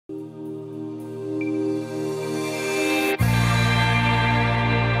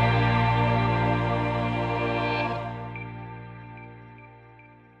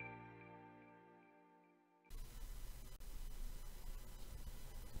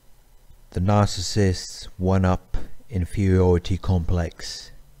The narcissist's one-up inferiority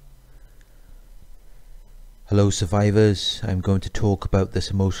complex. Hello survivors, I'm going to talk about this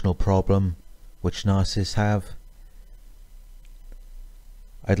emotional problem which narcissists have.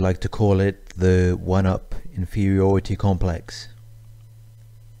 I'd like to call it the one-up inferiority complex.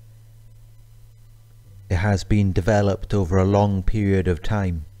 It has been developed over a long period of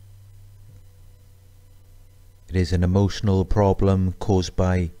time. It is an emotional problem caused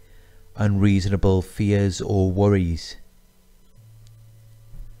by unreasonable fears or worries.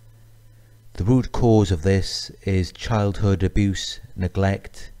 The root cause of this is childhood abuse,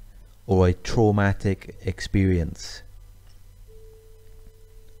 neglect, or a traumatic experience.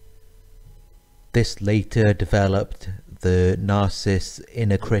 This later developed the narcissist's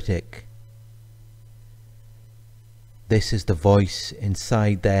inner critic. This is the voice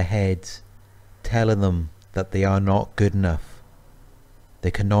inside their heads telling them that they are not good enough. They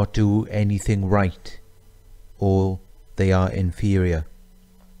cannot do anything right, or they are inferior.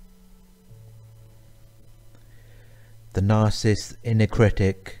 The narcissist's inner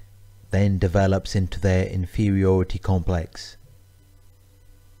critic then develops into their inferiority complex.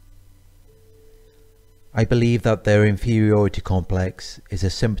 I believe that their inferiority complex is a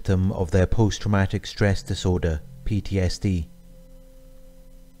symptom of their post-traumatic stress disorder, PTSD.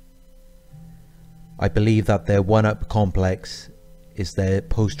 I believe that their one-up complex is their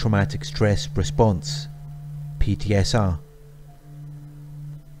post-traumatic stress response, PTSR.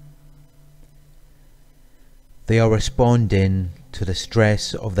 They are responding to the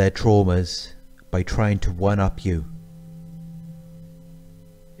stress of their traumas by trying to one-up you.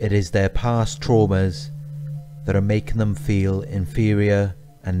 It is their past traumas that are making them feel inferior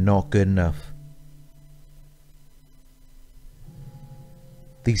and not good enough.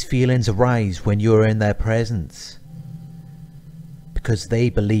 These feelings arise when you are in their presence, because they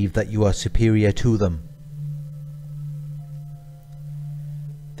believe that you are superior to them.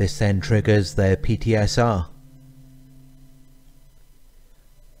 This then triggers their PTSR.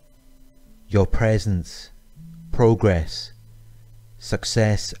 Your presence, progress,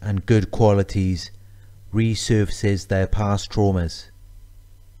 success and good qualities resurfaces their past traumas.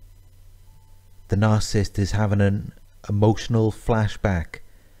 The narcissist is having an emotional flashback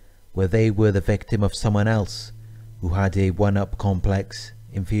where they were the victim of someone else who had a one-up complex,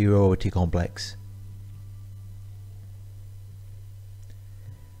 inferiority complex.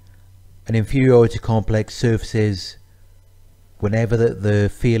 An inferiority complex surfaces whenever the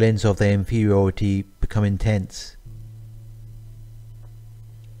feelings of their inferiority become intense.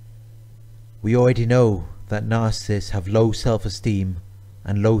 We already know that narcissists have low self-esteem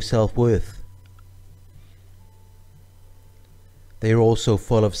and low self-worth. They are also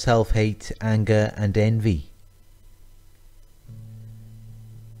full of self-hate, anger and envy.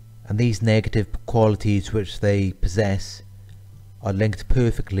 And these negative qualities which they possess are linked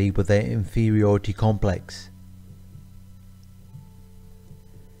perfectly with their inferiority complex.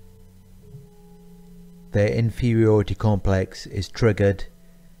 Their inferiority complex is triggered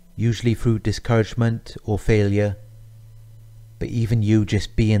usually through discouragement or failure, but even you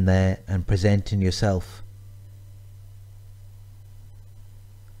just being there and presenting yourself,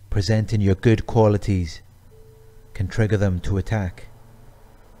 presenting your good qualities, can trigger them to attack.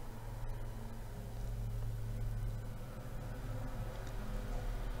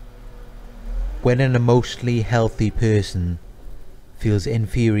 When an emotionally healthy person feels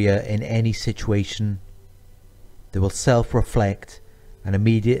inferior in any situation, they will self-reflect and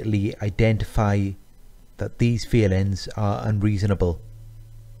immediately identify that these feelings are unreasonable.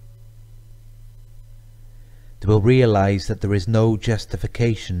 They will realize that there is no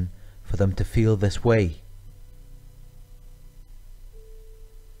justification for them to feel this way.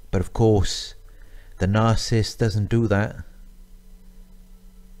 But of course, the narcissist doesn't do that.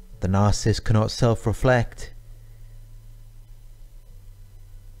 The narcissist cannot self-reflect.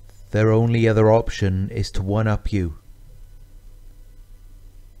 Their only other option is to one-up you.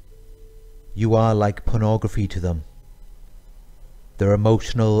 You are like pornography to them. Their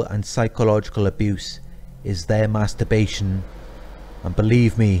emotional and psychological abuse is their masturbation, and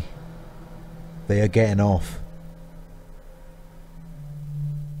believe me, they are getting off.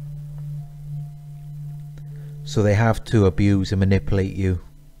 So they have to abuse and manipulate you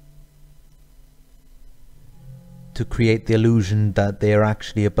to create the illusion that they are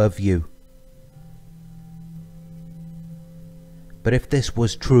actually above you. But if this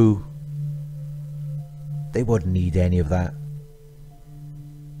was true, they wouldn't need any of that.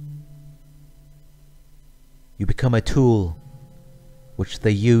 You become a tool which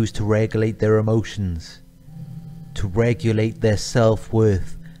they use to regulate their emotions, to regulate their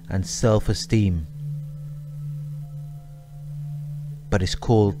self-worth and self-esteem. But it's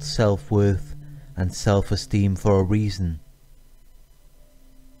called self-worth and self-esteem for a reason.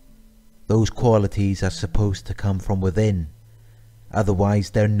 Those qualities are supposed to come from within, otherwise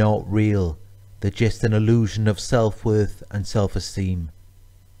they're not real, they're just an illusion of self-worth and self-esteem.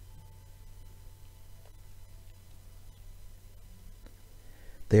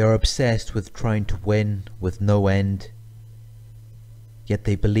 They are obsessed with trying to win with no end, yet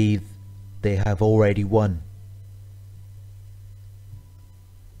they believe they have already won.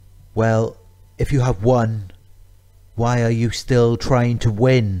 Well, if you have won, why are you still trying to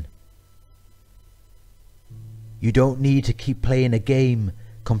win? You don't need to keep playing a game,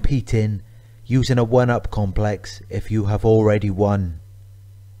 competing, using a one-up complex if you have already won.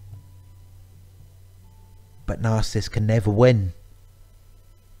 But narcissists can never win,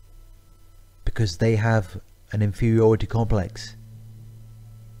 because they have an inferiority complex.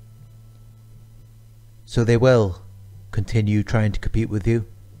 So they will continue trying to compete with you,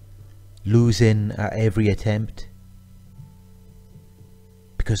 losing at every attempt,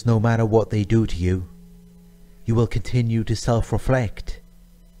 because no matter what they do to you, you will continue to self-reflect.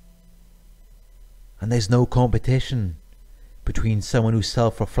 And there's no competition between someone who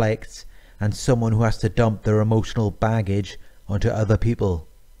self-reflects and someone who has to dump their emotional baggage onto other people.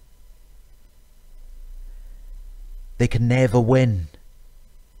 They can never win.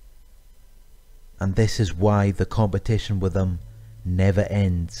 And this is why the competition with them never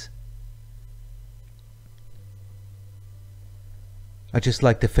ends. I'd just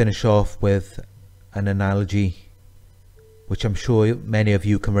like to finish off with an analogy which I'm sure many of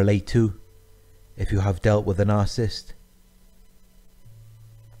you can relate to if you have dealt with a narcissist.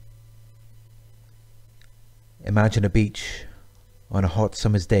 Imagine a beach on a hot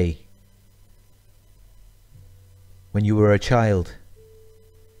summer's day when you were a child,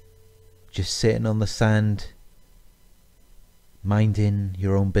 just sitting on the sand, minding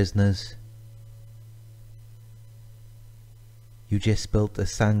your own business. You just built a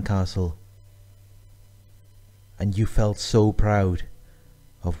sandcastle and you felt so proud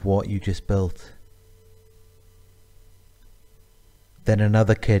of what you just built. Then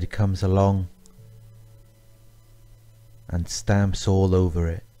another kid comes along and stamps all over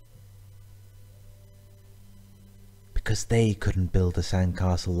it, because they couldn't build a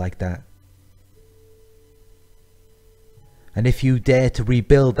sandcastle like that. And if you dare to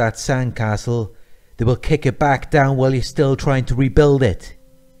rebuild that sandcastle, they will kick it back down while you're still trying to rebuild it.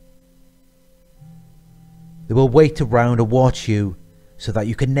 They will wait around and watch you so that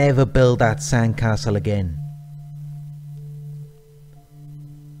you can never build that sandcastle again.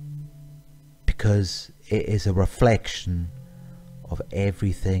 Because it is a reflection of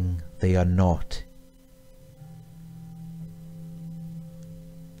everything they are not.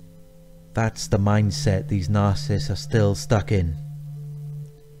 That's the mindset these narcissists are still stuck in.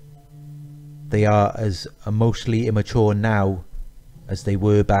 They are as emotionally immature now as they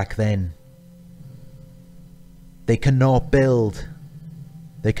were back then. They cannot build,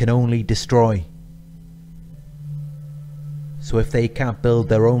 they can only destroy. So if they can't build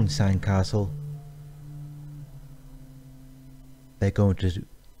their own sandcastle, they're going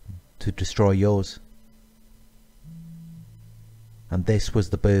to destroy yours. And this was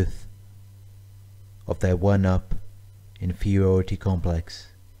the birth of their one-up inferiority complex.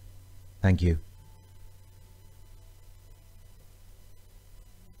 Thank you.